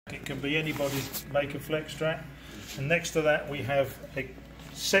It can be anybody's make a flex track. And next to that we have a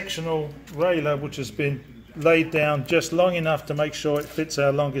sectional railer which has been laid down just long enough to make sure it fits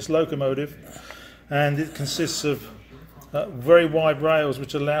our longest locomotive, and it consists of very wide rails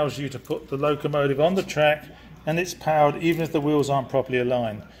which allows you to put the locomotive on the track, and it's powered even if the wheels aren't properly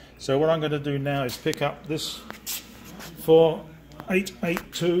aligned. So what I'm going to do now is pick up this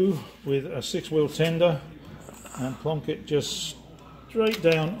 4882 with a 6-wheel tender and plonk it just straight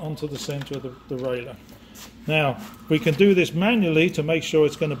down onto the center of the railer. Now we can do this manually to make sure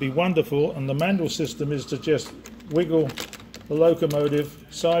it's going to be wonderful, and the manual system is to just wiggle the locomotive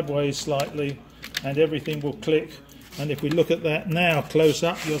sideways slightly and everything will click. And if we look at that now close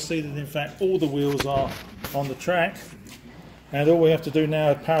up, you'll see that in fact all the wheels are on the track, and all we have to do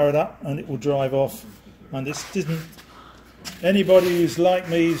now is power it up and it will drive off. And this didn't, anybody who's like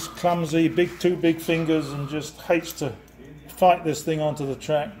me is clumsy, two big fingers, and just hates to fight this thing onto the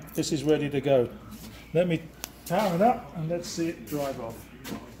track, this is ready to go. Let me power it up and let's see it drive off.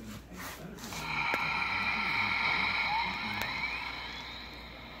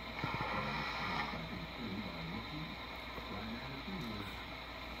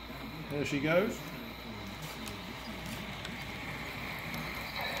 There she goes.